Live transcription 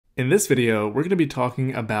In this video, we're going to be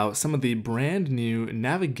talking about some of the brand new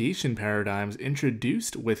navigation paradigms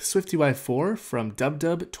introduced with SwiftUI 4 from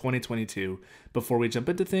WWDC 2022. Before we jump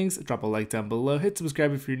into things, drop a like down below, hit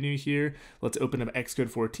subscribe if you're new here. Let's open up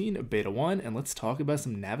Xcode 14 Beta 1 and let's talk about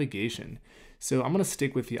some navigation. So I'm going to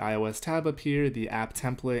stick with the iOS tab up here, the app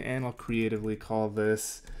template, and I'll creatively call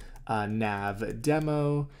this nav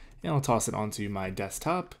demo, and I'll toss it onto my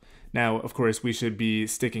desktop. Now, of course, we should be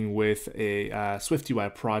sticking with a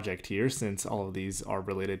SwiftUI project here since all of these are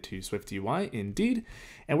related to SwiftUI indeed.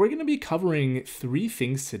 And we're going to be covering three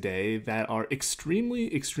things today that are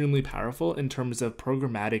extremely powerful in terms of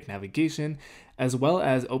programmatic navigation, as well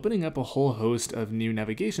as opening up a whole host of new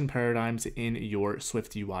navigation paradigms in your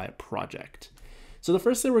SwiftUI project. So the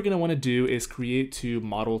first thing we're going to want to do is create two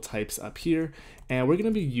model types up here, and we're going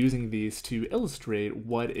to be using these to illustrate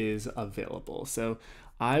what is available. So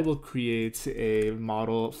I will create a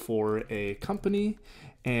model for a company,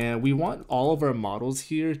 and we want all of our models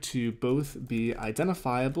here to both be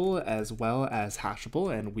identifiable as well as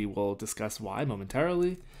hashable, and we will discuss why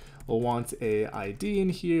momentarily. We'll want a ID in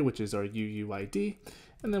here, which is our UUID,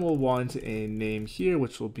 and then we'll want a name here,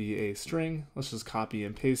 which will be a string. Let's just copy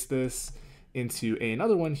and paste this into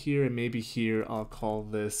another one here, and maybe here I'll call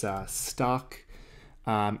this stock.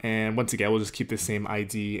 And once again, we'll just keep the same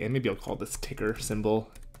ID, and maybe I'll call this ticker symbol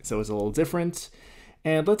so it's a little different.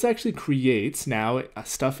 And let's actually create now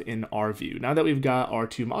stuff in our view. Now that we've got our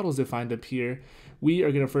two models defined up here, we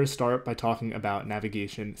are going to first start by talking about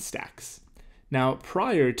navigation stacks. Now,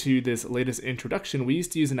 prior to this latest introduction, we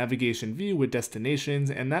used to use a navigation view with destinations,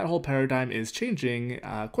 and that whole paradigm is changing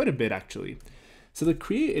quite a bit actually. So to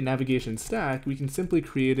create a navigation stack, we can simply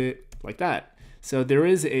create it like that. So there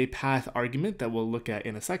is a path argument that we'll look at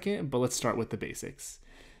in a second, but let's start with the basics.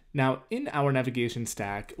 Now, in our navigation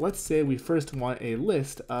stack, let's say we first want a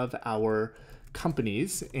list of our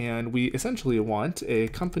companies, and we essentially want a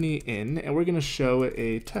company in, and we're going to show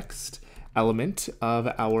a text element of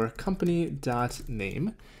our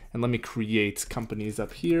company.name. And let me create companies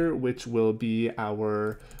up here, which will be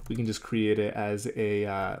our, we can just create it as a,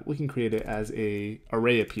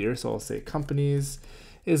 array up here. So I'll say companies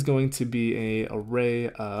is going to be a array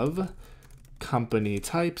of company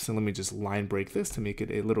types. And let me just line break this to make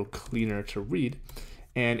it a little cleaner to read.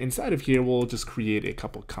 And inside of here, we'll just create a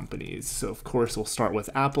couple companies. So of course, we'll start with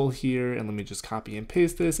Apple here, and let me just copy and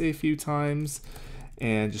paste this a few times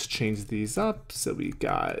and just change these up. So we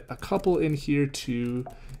got a couple in here to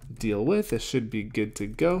deal with. This should be good to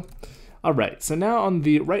go. All right, so now on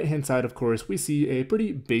the right-hand side, of course, we see a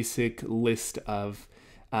pretty basic list of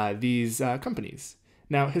these companies.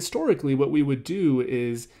 Now, historically, what we would do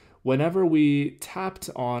is whenever we tapped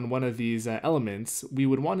on one of these elements, we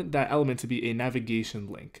would want that element to be a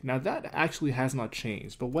navigation link. Now, that actually has not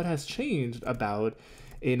changed, but what has changed about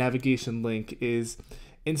a navigation link is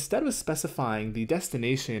instead of specifying the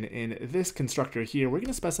destination in this constructor here, we're going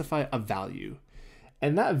to specify a value.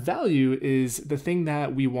 And that value is the thing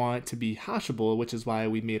that we want to be hashable, which is why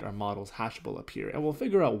we made our models hashable up here. And we'll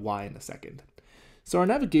figure out why in a second. So our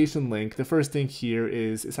navigation link, the first thing here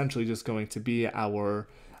is essentially just going to be our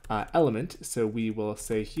element. So we will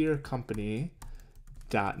say here company.name.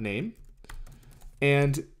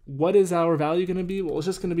 And what is our value going to be? Well, it's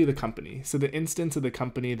just going to be the company. So the instance of the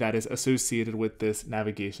company that is associated with this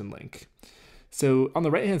navigation link. So on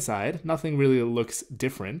the right-hand side, nothing really looks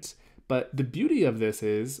different. But the beauty of this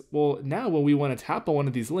is, well, now when we want to tap on one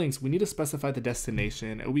of these links, we need to specify the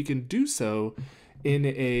destination, and we can do so in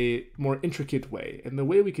a more intricate way. And the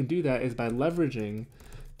way we can do that is by leveraging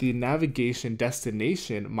the navigation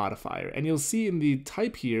destination modifier. And you'll see in the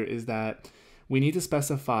type here is that we need to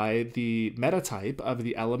specify the meta type of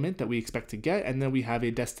the element that we expect to get, and then we have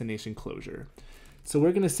a destination closure. So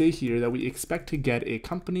we're going to say here that we expect to get a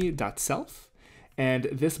company.self. And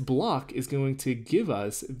this block is going to give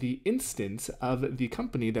us the instance of the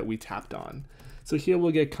company that we tapped on. So here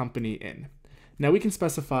we'll get company in. Now we can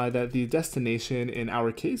specify that the destination in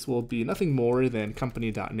our case will be nothing more than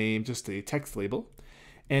company.name, just a text label.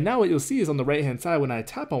 And now what you'll see is on the right-hand side, when I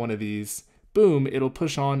tap on one of these, boom, it'll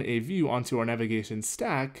push on a view onto our navigation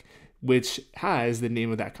stack, which has the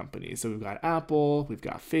name of that company. So we've got Apple, we've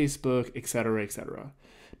got Facebook, etc., etc.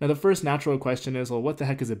 Now the first natural question is, well, what the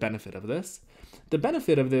heck is the benefit of this? The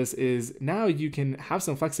benefit of this is now you can have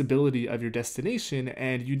some flexibility of your destination,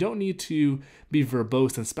 and you don't need to be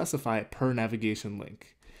verbose and specify it per navigation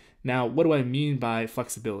link. Now, what do I mean by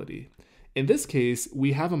flexibility? In this case,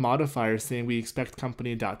 we have a modifier saying we expect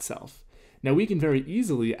company.self. Now we can very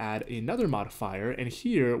easily add another modifier, and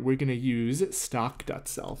here we're going to use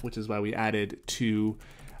stock.self, which is why we added two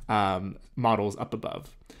models up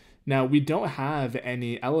above. Now, we don't have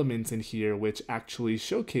any elements in here which actually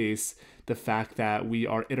showcase the fact that we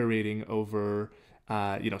are iterating over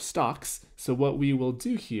stocks. So what we will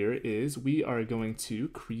do here is we are going to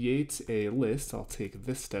create a list. I'll take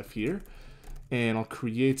this stuff here and I'll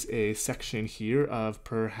create a section here of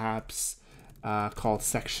perhaps called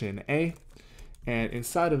section A. And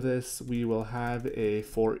inside of this, we will have a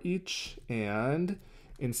for each, and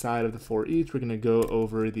inside of the for each, we're going to go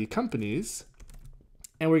over the companies,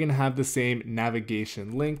 and we're going to have the same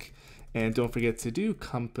navigation link. And don't forget to do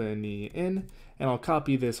company in, and I'll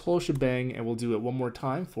copy this whole shebang and we'll do it one more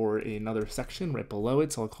time for another section right below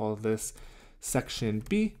it. So I'll call this section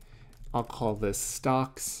B. I'll call this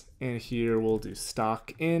stocks, and here we'll do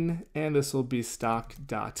stock in, and this will be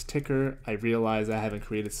stock.ticker. I realize I haven't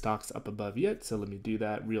created stocks up above yet, so let me do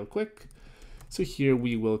that real quick. So here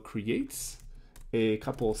we will create a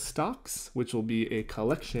couple stocks, which will be a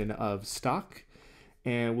collection of stock,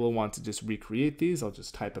 and we'll want to just recreate these. I'll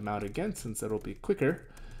just type them out again since it'll be quicker.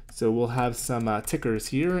 So we'll have some tickers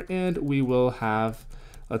here, and we will have,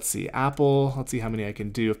 let's see, Apple. Let's see how many I can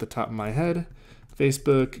do off the top of my head.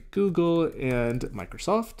 Facebook, Google, and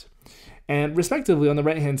Microsoft. And respectively, on the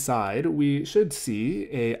right-hand side, we should see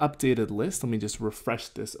a updated list. Let me just refresh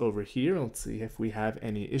this over here. Let's see if we have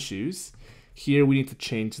any issues. Here we need to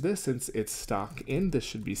change this since it's stock in. This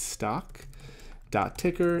should be stock.ticker,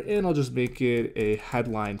 and I'll just make it a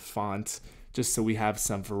headline font just so we have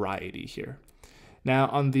some variety here. Now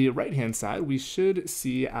on the right-hand side, we should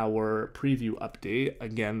see our preview update.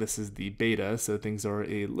 Again, this is the beta, so things are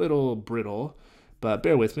a little brittle, but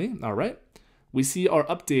bear with me. All right. We see our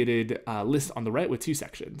updated list on the right with two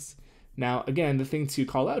sections. Now, again, the thing to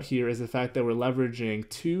call out here is the fact that we're leveraging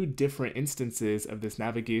two different instances of this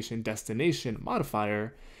navigation destination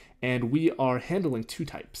modifier, and we are handling two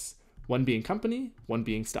types, one being company, one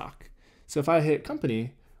being stock. So if I hit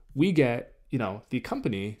company, we get the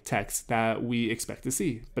company text that we expect to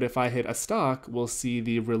see. But if I hit a stock, we'll see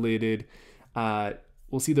the related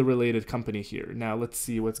company here. Now let's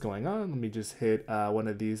see what's going on. Let me just hit one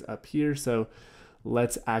of these up here. So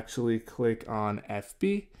let's actually click on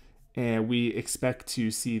FB, and we expect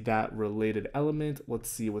to see that related element. Let's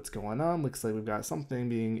see what's going on. Looks like we've got something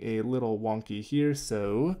being a little wonky here.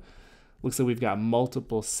 So looks like we've got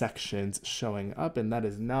multiple sections showing up, and that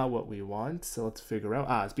is not what we want. So let's figure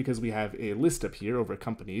out, it's because we have a list up here over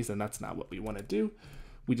companies, and that's not what we want to do.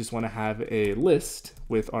 We just want to have a list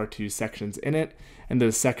with our two sections in it, and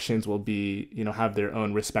those sections will be, have their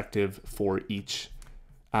own respective for each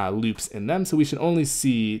loops in them. So we should only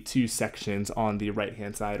see two sections on the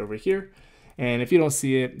right-hand side over here. And if you don't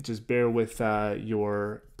see it, just bear with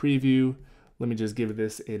your preview. Let me just give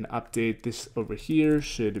this an update. This over here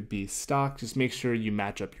should be stock. Just make sure you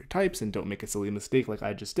match up your types and don't make a silly mistake like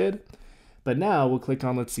I just did. But now we'll click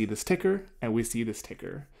on, let's see this ticker, and we see this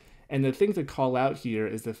ticker. And the thing to call out here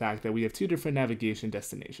is the fact that we have two different navigation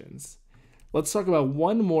destinations. Let's talk about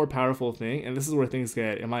one more powerful thing, and this is where things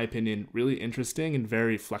get, in my opinion, really interesting and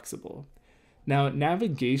very flexible. Now,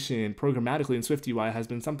 navigation programmatically in SwiftUI has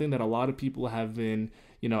been something that a lot of people have been,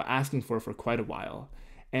 asking for quite a while.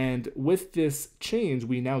 And with this change,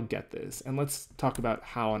 we now get this. And let's talk about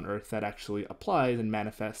how on earth that actually applies and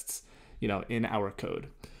manifests, in our code.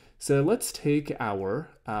 So let's take our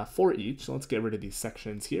for each. Let's get rid of these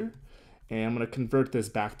sections here. And I'm going to convert this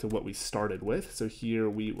back to what we started with. So here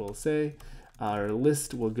we will say our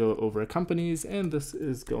list will go over companies, and this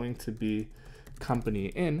is going to be company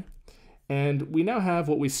in. And we now have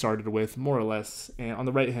what we started with, more or less. And on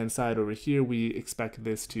the right-hand side over here, we expect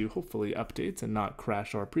this to hopefully update and not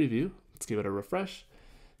crash our preview. Let's give it a refresh.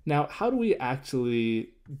 Now, how do we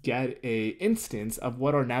actually get an instance of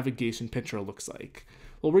what our navigation picture looks like?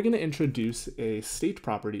 Well, we're going to introduce a state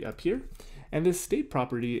property up here. And this state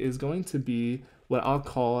property is going to be what I'll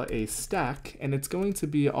call a stack, and it's going to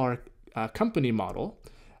be our company model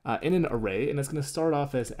in an array, and it's going to start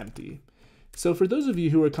off as empty. So for those of you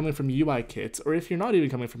who are coming from UI kits, or if you're not even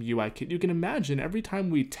coming from UI kit, you can imagine every time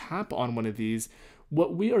we tap on one of these,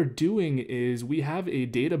 what we are doing is we have a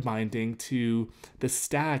data binding to the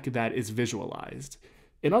stack that is visualized.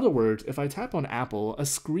 In other words, if I tap on Apple, a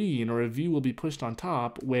screen or a view will be pushed on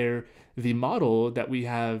top where the model that we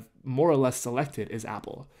have more or less selected is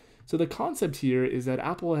Apple. So the concept here is that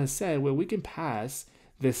Apple has said, well, we can pass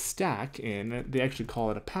this stack in, they actually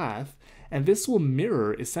call it a path, and this will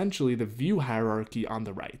mirror essentially the view hierarchy on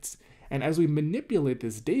the right. And as we manipulate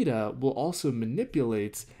this data, we'll also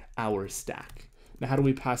manipulate our stack. Now, how do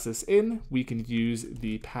we pass this in? We can use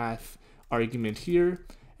the path argument here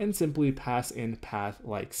and simply pass in path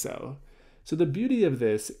like so. So the beauty of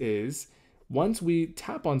this is once we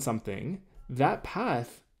tap on something, that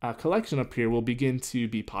path collection up here will begin to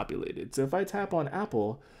be populated. So if I tap on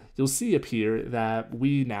Apple, you'll see up here that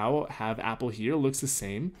we now have Apple here, looks the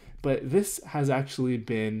same, but this has actually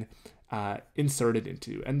been inserted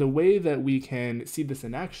into. And the way that we can see this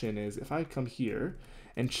in action is if I come here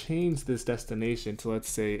and change this destination to, let's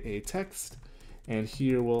say, a text, and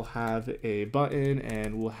here we'll have a button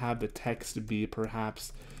and we'll have the text be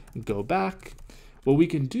perhaps go back. What we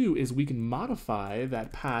can do is we can modify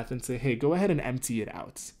that path and say, hey, go ahead and empty it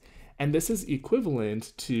out. And this is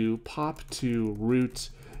equivalent to pop to root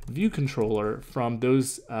view controller from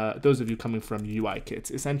those of you coming from UI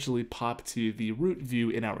kits, essentially pop to the root view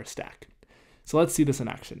in our stack. So let's see this in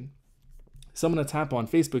action. So I'm going to tap on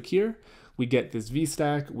Facebook here. We get this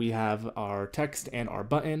VStack, we have our text and our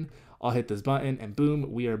button. I'll hit this button and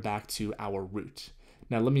boom, we are back to our root.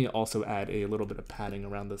 Now let me also add a little bit of padding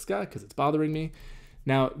around this guy because it's bothering me.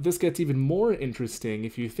 Now this gets even more interesting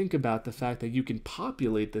if you think about the fact that you can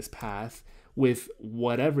populate this path with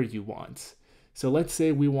whatever you want. So let's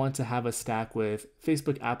say we want to have a stack with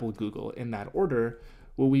Facebook, Apple, Google in that order.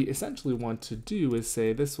 What we essentially want to do is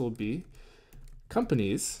say this will be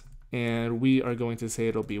companies, and we are going to say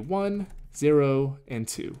it'll be 1, 0, and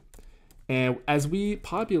 2. And as we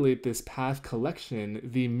populate this path collection,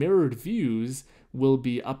 the mirrored views will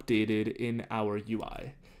be updated in our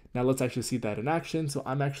UI. Now let's actually see that in action. So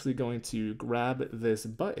I'm actually going to grab this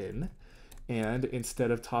button, and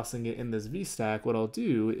instead of tossing it in this VStack, what I'll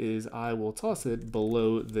do is I will toss it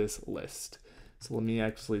below this list. So let me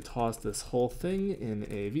actually toss this whole thing in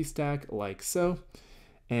a VStack like so.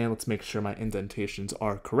 And let's make sure my indentations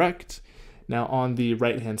are correct. Now on the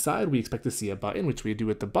right-hand side, we expect to see a button, which we do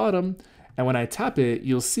at the bottom. And when I tap it,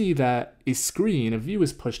 you'll see that a screen, a view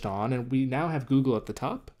is pushed on, and we now have Google at the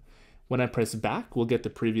top. When I press back, we'll get the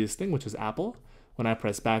previous thing, which is Apple. When I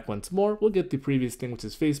press back once more, we'll get the previous thing, which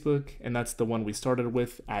is Facebook, and that's the one we started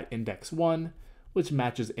with at index 1, which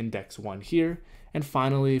matches index 1 here. And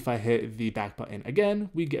finally, if I hit the back button again,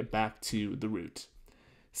 we get back to the root.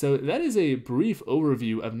 So that is a brief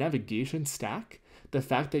overview of navigation stack. The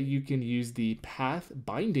fact that you can use the path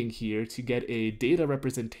binding here to get a data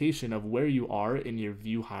representation of where you are in your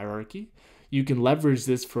view hierarchy. You can leverage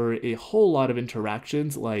this for a whole lot of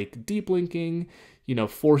interactions like deep linking,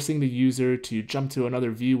 forcing the user to jump to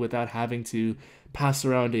another view without having to pass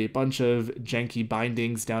around a bunch of janky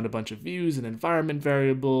bindings down a bunch of views and environment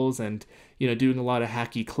variables and, doing a lot of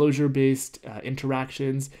hacky closure-based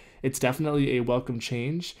interactions. It's definitely a welcome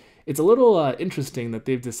change. It's a little interesting that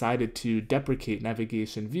they've decided to deprecate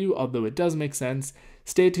navigation view, although it does make sense.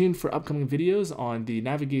 Stay tuned for upcoming videos on the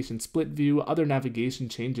navigation split view, other navigation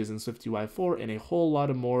changes in SwiftUI 4, and a whole lot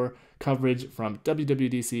of more coverage from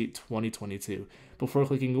WWDC 2022. Before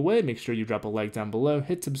clicking away, make sure you drop a like down below,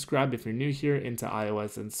 hit subscribe if you're new here into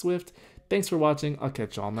iOS and Swift. Thanks for watching, I'll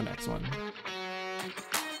catch you on the next one.